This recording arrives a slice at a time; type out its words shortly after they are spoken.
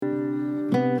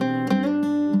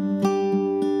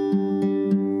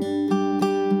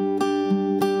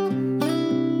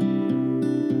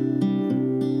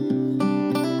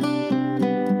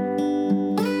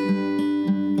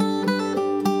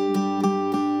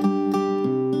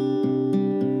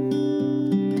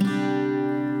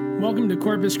Welcome to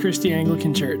Corpus Christi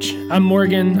Anglican Church. I'm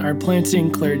Morgan, our planting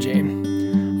clergy.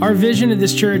 Our vision of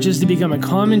this church is to become a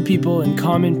common people in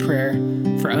common prayer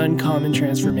for uncommon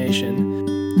transformation.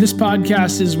 This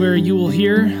podcast is where you will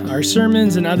hear our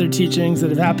sermons and other teachings that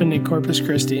have happened at Corpus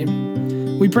Christi.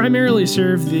 We primarily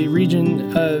serve the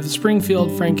region of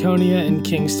Springfield, Franconia, and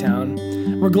Kingstown.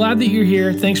 We're glad that you're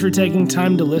here. Thanks for taking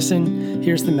time to listen.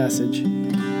 Here's the message.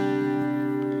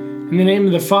 In the name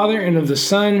of the Father, and of the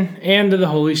Son, and of the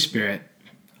Holy Spirit.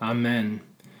 Amen.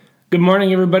 Good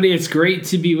morning, everybody. It's great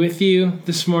to be with you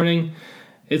this morning.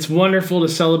 It's wonderful to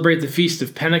celebrate the Feast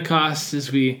of Pentecost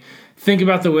as we think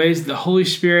about the ways the Holy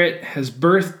Spirit has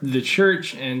birthed the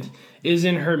church and is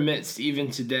in her midst even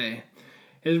today.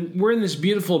 And we're in this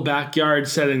beautiful backyard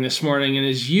setting this morning, and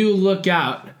as you look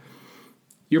out,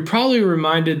 you're probably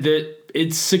reminded that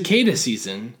it's cicada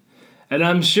season. And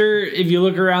I'm sure if you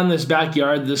look around this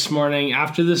backyard this morning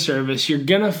after the service, you're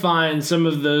going to find some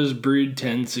of those brood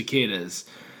 10 cicadas.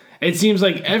 It seems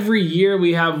like every year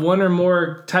we have one or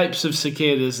more types of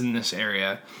cicadas in this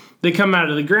area. They come out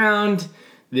of the ground.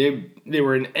 They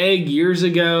were an egg years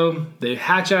ago. They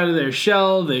hatch out of their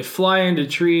shell. They fly into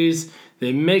trees.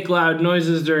 They make loud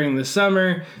noises during the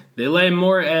summer. They lay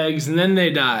more eggs, and then they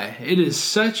die. It is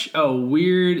such a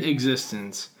weird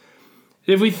existence.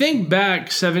 If we think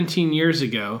back 17 years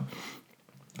ago,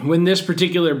 when this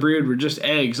particular brood were just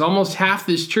eggs, almost half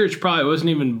this church probably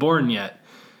wasn't even born yet.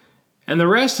 And the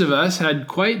rest of us had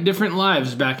quite different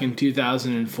lives back in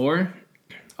 2004.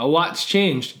 A lot's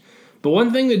changed. But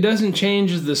one thing that doesn't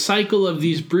change is the cycle of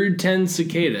these brood 10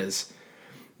 cicadas.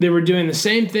 They were doing the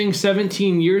same thing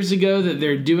 17 years ago that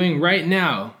they're doing right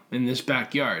now in this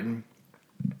backyard.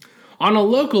 On a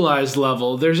localized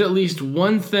level, there's at least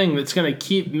one thing that's going to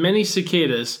keep many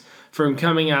cicadas from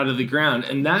coming out of the ground,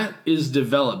 and that is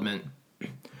development.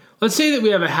 Let's say that we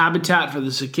have a habitat for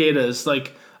the cicadas,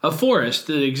 like a forest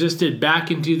that existed back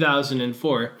in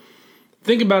 2004.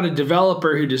 Think about a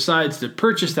developer who decides to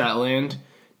purchase that land,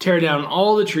 tear down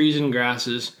all the trees and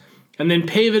grasses, and then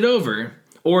pave it over,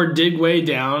 or dig way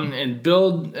down and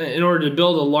build in order to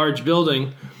build a large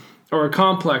building or a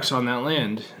complex on that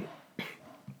land.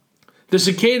 The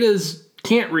cicadas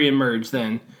can't reemerge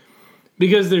then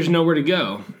because there's nowhere to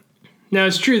go. Now,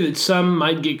 it's true that some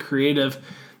might get creative.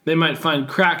 They might find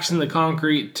cracks in the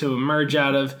concrete to emerge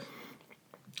out of.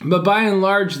 But by and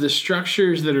large, the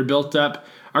structures that are built up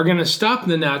are going to stop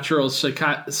the natural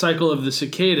cycle of the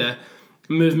cicada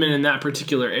movement in that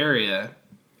particular area.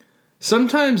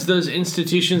 Sometimes those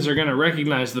institutions are going to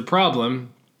recognize the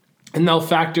problem, and they'll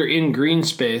factor in green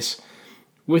space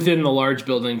within the large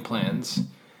building plans.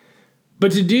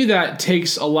 But to do that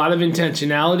takes a lot of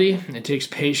intentionality, it takes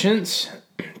patience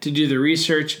to do the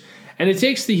research, and it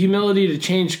takes the humility to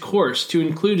change course to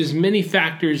include as many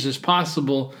factors as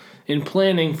possible in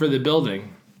planning for the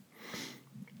building.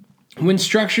 When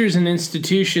structures and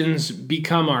institutions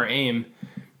become our aim,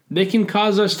 they can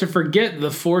cause us to forget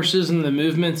the forces and the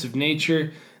movements of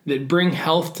nature that bring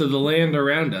health to the land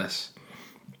around us.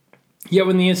 Yet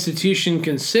when the institution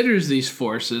considers these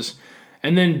forces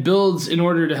and then builds in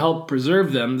order to help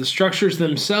preserve them, the structures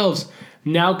themselves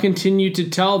now continue to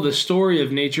tell the story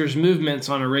of nature's movements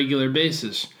on a regular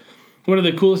basis. One of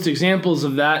the coolest examples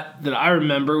of that I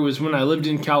remember was when I lived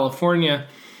in California.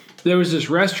 There was this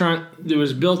restaurant that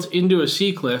was built into a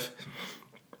sea cliff,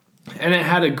 and it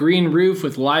had a green roof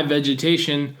with live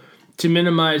vegetation to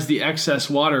minimize the excess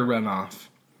water runoff.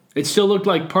 It still looked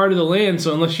like part of the land,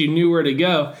 so unless you knew where to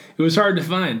go, it was hard to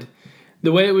find.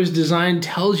 The way it was designed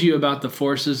tells you about the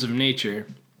forces of nature.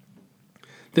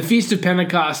 The Feast of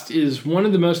Pentecost is one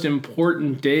of the most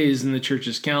important days in the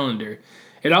church's calendar.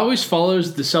 It always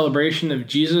follows the celebration of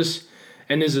Jesus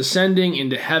and his ascending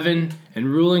into heaven and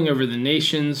ruling over the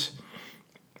nations.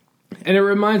 And it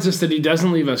reminds us that he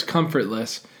doesn't leave us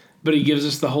comfortless, but he gives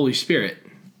us the Holy Spirit.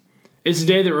 It's a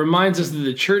day that reminds us that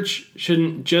the church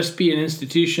shouldn't just be an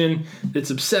institution that's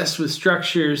obsessed with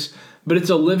structures, but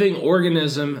it's a living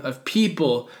organism of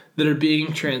people that are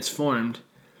being transformed.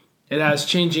 It has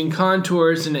changing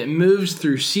contours, and it moves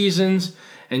through seasons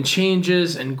and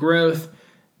changes and growth,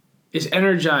 is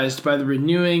energized by the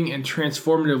renewing and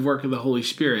transformative work of the Holy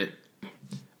Spirit.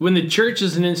 When the church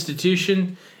as an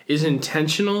institution is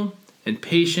intentional and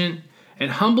patient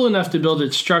and humble enough to build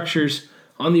its structures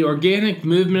on the organic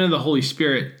movement of the Holy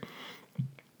Spirit,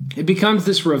 it becomes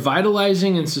this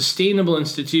revitalizing and sustainable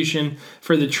institution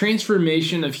for the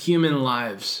transformation of human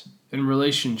lives and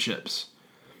relationships.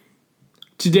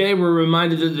 Today, we're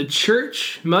reminded that the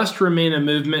church must remain a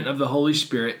movement of the Holy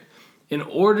Spirit in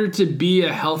order to be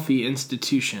a healthy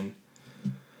institution.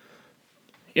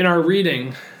 In our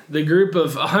reading, the group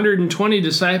of 120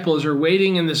 disciples are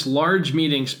waiting in this large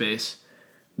meeting space.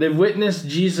 They've witnessed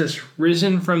Jesus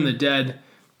risen from the dead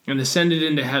and ascended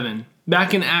into heaven.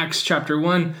 Back in Acts chapter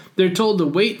 1, they're told to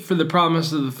wait for the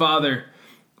promise of the Father,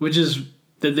 which is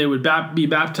that they would be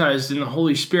baptized in the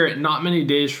Holy Spirit not many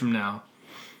days from now.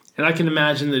 And I can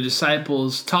imagine the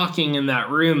disciples talking in that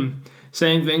room,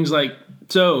 saying things like,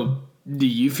 "So, do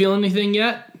you feel anything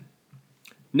yet?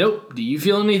 Nope. Do you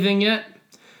feel anything yet?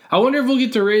 I wonder if we'll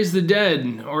get to raise the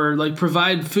dead or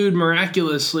provide food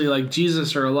miraculously like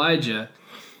Jesus or Elijah.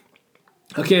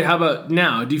 Okay, how about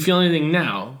now? Do you feel anything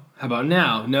now? How about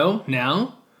now? No?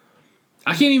 Now?"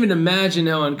 I can't even imagine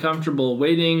how uncomfortable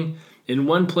waiting in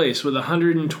one place with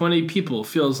 120 people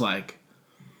feels like.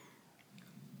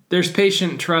 There's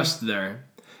patient trust there.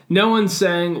 No one's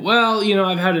saying, "Well,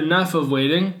 I've had enough of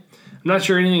waiting. I'm not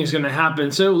sure anything is going to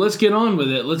happen, so let's get on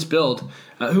with it. Let's build."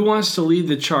 Who wants to lead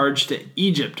the charge to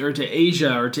Egypt or to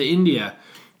Asia or to India?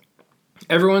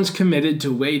 Everyone's committed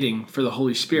to waiting for the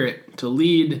Holy Spirit to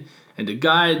lead and to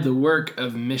guide the work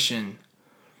of mission.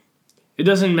 It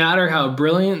doesn't matter how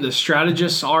brilliant the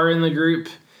strategists are in the group.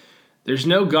 There's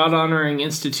no God-honoring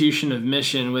institution of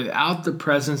mission without the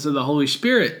presence of the Holy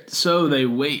Spirit, so they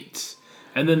wait.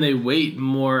 And then they wait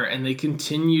more, and they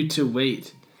continue to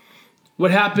wait.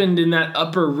 What happened in that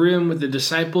upper room with the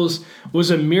disciples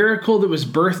was a miracle that was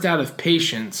birthed out of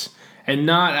patience and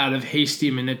not out of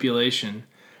hasty manipulation.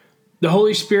 The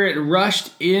Holy Spirit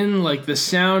rushed in like the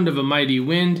sound of a mighty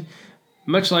wind,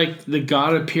 much like the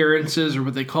God appearances, or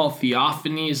what they call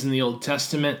theophanies in the Old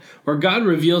Testament, where God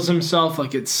reveals himself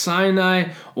like at Sinai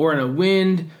or in a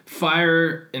wind,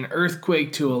 fire, and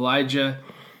earthquake to Elijah.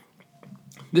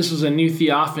 This was a new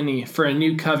theophany for a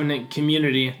new covenant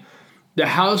community. The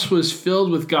house was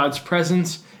filled with God's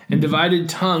presence, and divided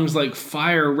tongues like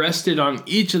fire rested on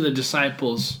each of the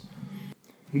disciples.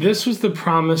 This was the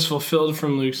promise fulfilled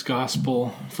from Luke's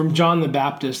gospel, from John the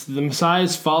Baptist, that the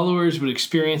Messiah's followers would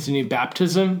experience a new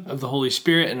baptism of the Holy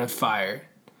Spirit and of fire.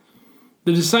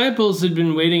 The disciples had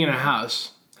been waiting in a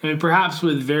house, perhaps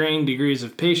with varying degrees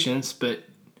of patience, but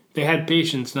they had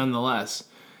patience nonetheless.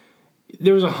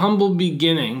 There was a humble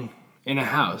beginning in a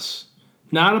house,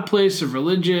 not a place of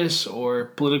religious or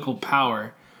political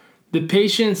power. The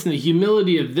patience and the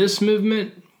humility of this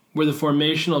movement were the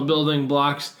formational building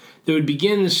blocks that would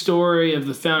begin the story of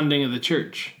the founding of the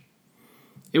church.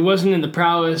 It wasn't in the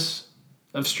prowess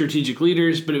of strategic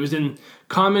leaders, but it was in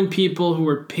common people who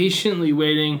were patiently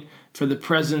waiting for the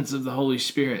presence of the Holy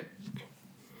Spirit.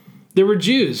 There were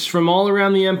Jews from all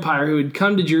around the empire who had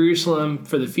come to Jerusalem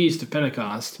for the Feast of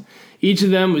Pentecost. Each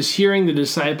of them was hearing the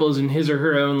disciples in his or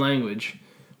her own language.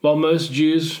 While most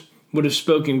Jews would have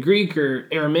spoken Greek or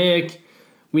Aramaic,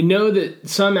 we know that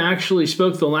some actually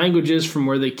spoke the languages from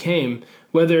where they came,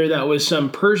 whether that was some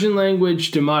Persian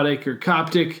language, Demotic, or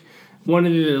Coptic, one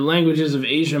of the languages of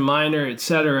Asia Minor,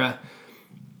 etc.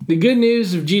 The good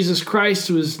news of Jesus Christ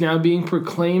was now being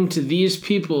proclaimed to these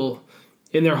people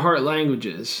in their heart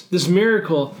languages. This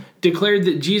miracle declared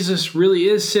that Jesus really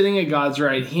is sitting at God's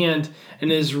right hand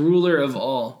and is ruler of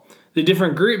all. The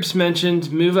different groups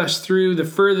mentioned move us through the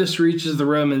furthest reaches of the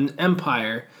Roman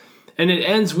Empire, and it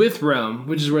ends with Rome,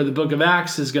 which is where the book of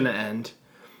Acts is going to end.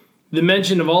 The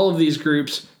mention of all of these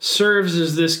groups serves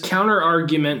as this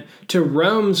counter-argument to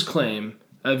Rome's claim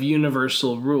of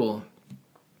universal rule.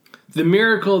 The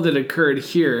miracle that occurred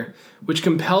here, which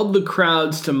compelled the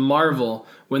crowds to marvel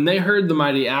when they heard the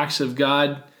mighty acts of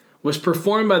God, was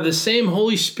performed by the same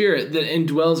Holy Spirit that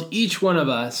indwells each one of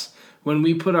us when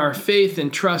we put our faith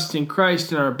and trust in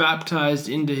Christ and are baptized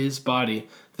into his body,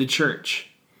 the church.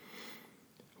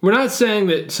 We're not saying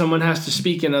that someone has to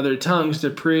speak in other tongues to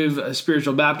prove a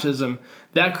spiritual baptism.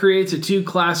 That creates a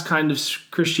two-class kind of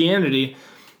Christianity.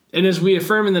 And as we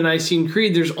affirm in the Nicene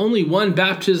Creed, there's only one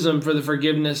baptism for the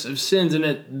forgiveness of sins. And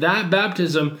at that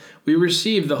baptism, we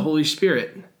receive the Holy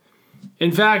Spirit.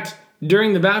 In fact,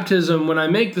 during the baptism, when I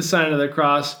make the sign of the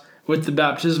cross with the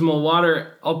baptismal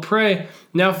water, I'll pray,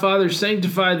 "Now, Father,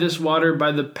 sanctify this water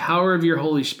by the power of your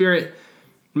Holy Spirit.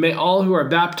 May all who are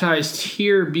baptized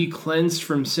here be cleansed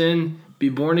from sin, be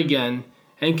born again,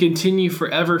 and continue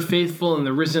forever faithful in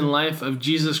the risen life of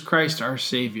Jesus Christ our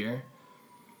Savior."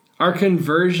 Our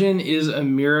conversion is a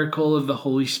miracle of the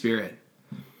Holy Spirit.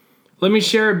 Let me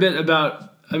share a bit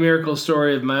about a miracle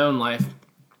story of my own life.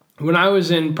 When I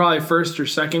was in probably first or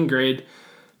second grade,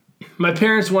 my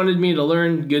parents wanted me to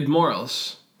learn good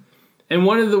morals. And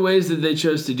one of the ways that they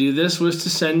chose to do this was to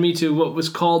send me to what was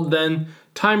called then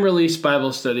time-release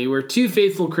Bible study, where two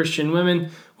faithful Christian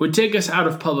women would take us out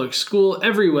of public school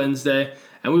every Wednesday,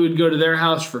 and we would go to their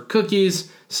house for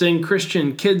cookies, sing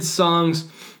Christian kids songs,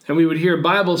 and we would hear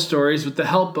Bible stories with the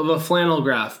help of a flannel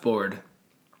graph board.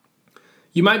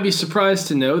 You might be surprised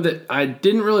to know that I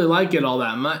didn't really like it all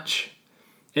that much.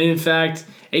 And in fact,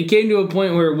 it came to a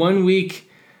point where one week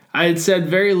I had said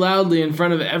very loudly in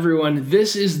front of everyone,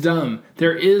 "This is dumb.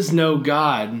 There is no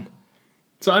God."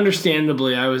 So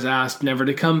understandably, I was asked never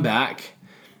to come back.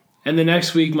 And the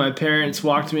next week, my parents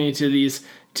walked me to these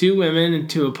two women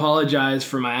to apologize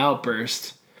for my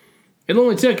outburst. It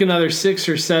only took another 6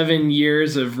 or 7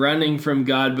 years of running from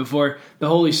God before the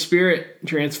Holy Spirit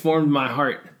transformed my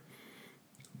heart.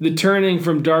 The turning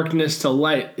from darkness to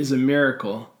light is a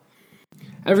miracle.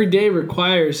 Every day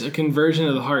requires a conversion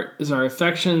of the heart as our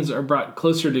affections are brought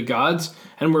closer to God's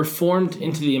and we're formed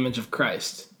into the image of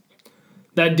Christ.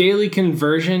 That daily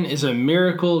conversion is a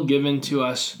miracle given to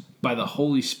us by the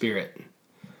Holy Spirit.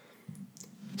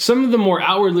 Some of the more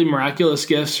outwardly miraculous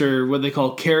gifts are what they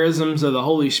call charisms of the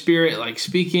Holy Spirit, like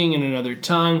speaking in another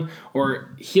tongue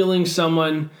or healing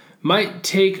someone, might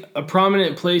take a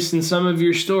prominent place in some of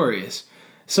your stories.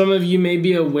 Some of you may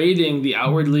be awaiting the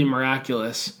outwardly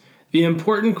miraculous. The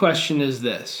important question is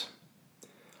this: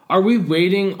 are we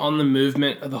waiting on the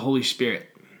movement of the Holy Spirit?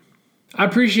 I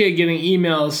appreciate getting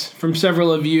emails from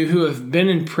several of you who have been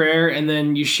in prayer, and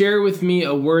then you share with me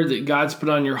a word that God's put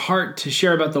on your heart to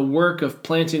share about the work of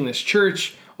planting this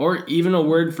church, or even a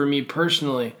word for me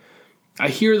personally. I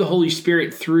hear the Holy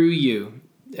Spirit through you,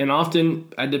 and often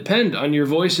I depend on your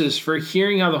voices for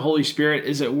hearing how the Holy Spirit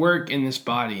is at work in this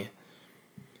body.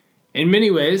 In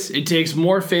many ways, it takes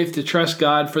more faith to trust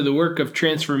God for the work of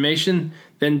transformation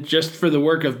than just for the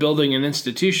work of building an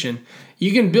institution.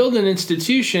 You can build an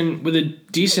institution with a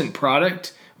decent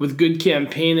product, with good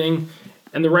campaigning,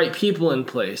 and the right people in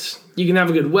place. You can have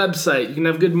a good website. You can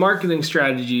have good marketing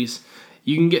strategies.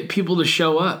 You can get people to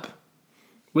show up.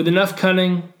 With enough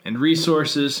cunning and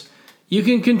resources, you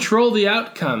can control the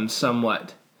outcomes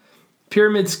somewhat.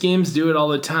 Pyramid schemes do it all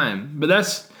the time, but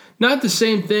that's not the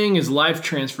same thing as life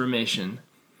transformation.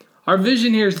 Our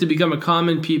vision here is to become a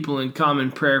common people in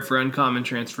common prayer for uncommon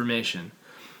transformation.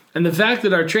 And the fact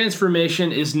that our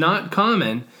transformation is not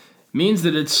common means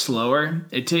that it's slower,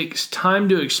 it takes time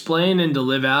to explain and to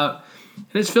live out,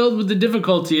 and it's filled with the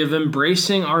difficulty of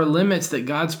embracing our limits that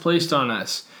God's placed on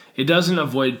us. It doesn't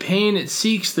avoid pain, it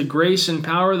seeks the grace and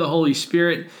power of the Holy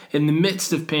Spirit in the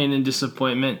midst of pain and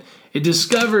disappointment. It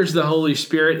discovers the Holy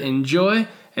Spirit in joy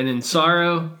and in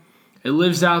sorrow. It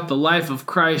lives out the life of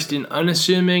Christ in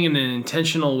unassuming and in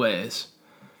intentional ways.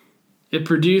 It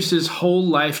produces whole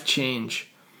life change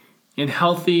in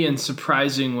healthy and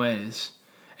surprising ways.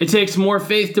 It takes more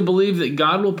faith to believe that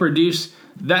God will produce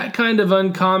that kind of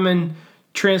uncommon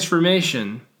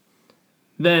transformation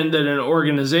than that an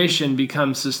organization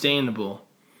becomes sustainable.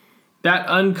 That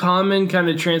uncommon kind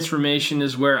of transformation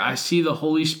is where I see the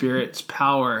Holy Spirit's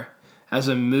power as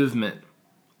a movement.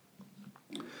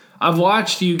 I've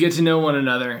watched you get to know one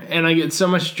another, and I get so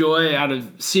much joy out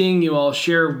of seeing you all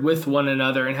share with one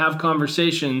another and have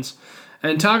conversations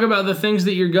and talk about the things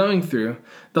that you're going through.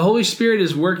 The Holy Spirit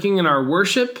is working in our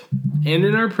worship and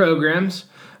in our programs,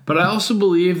 but I also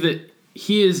believe that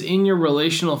He is in your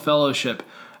relational fellowship,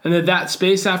 and that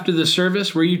space after the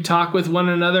service where you talk with one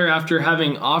another after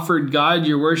having offered God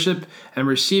your worship and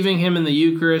receiving Him in the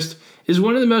Eucharist is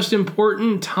one of the most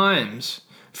important times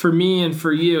for me and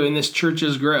for you in this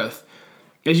church's growth.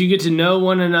 As you get to know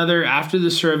one another after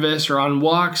the service or on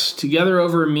walks, together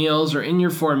over meals, or in your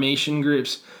formation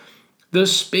groups,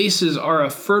 those spaces are a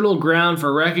fertile ground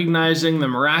for recognizing the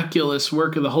miraculous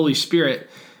work of the Holy Spirit.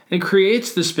 It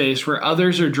creates the space where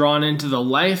others are drawn into the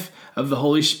life of the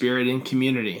Holy Spirit in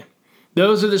community.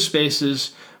 Those are the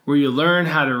spaces where you learn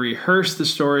how to rehearse the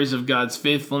stories of God's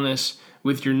faithfulness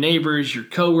with your neighbors, your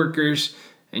coworkers,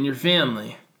 and your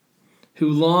family, who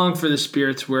long for the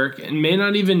Spirit's work and may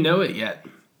not even know it yet.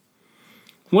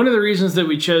 One of the reasons that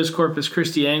we chose Corpus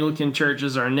Christi Anglican Church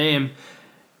as our name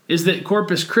is that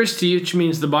Corpus Christi, which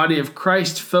means the body of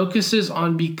Christ, focuses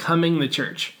on becoming the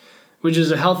church, which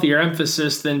is a healthier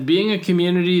emphasis than being a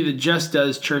community that just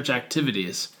does church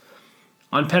activities.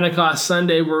 On Pentecost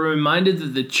Sunday, we're reminded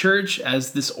that the church,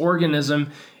 as this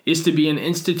organism, is to be an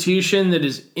institution that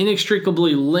is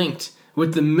inextricably linked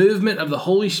with the movement of the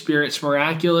Holy Spirit's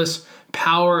miraculous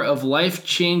power of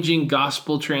life-changing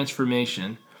gospel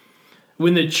transformation.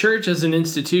 When the church as an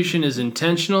institution is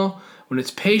intentional, when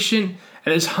it's patient,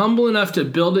 and is humble enough to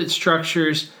build its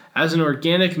structures as an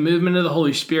organic movement of the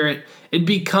Holy Spirit, it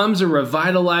becomes a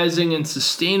revitalizing and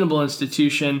sustainable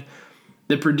institution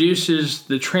that produces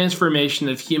the transformation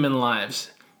of human lives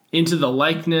into the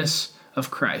likeness of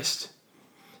Christ.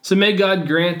 So may God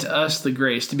grant us the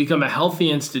grace to become a healthy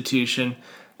institution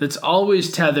that's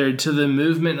always tethered to the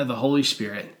movement of the Holy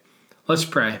Spirit. Let's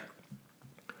pray.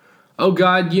 O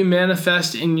God, you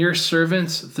manifest in your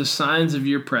servants the signs of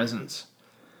your presence.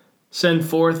 Send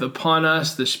forth upon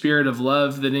us the Spirit of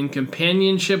love, that in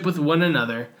companionship with one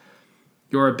another,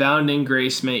 your abounding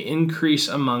grace may increase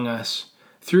among us.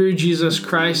 Through Jesus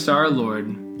Christ our Lord.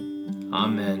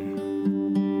 Amen.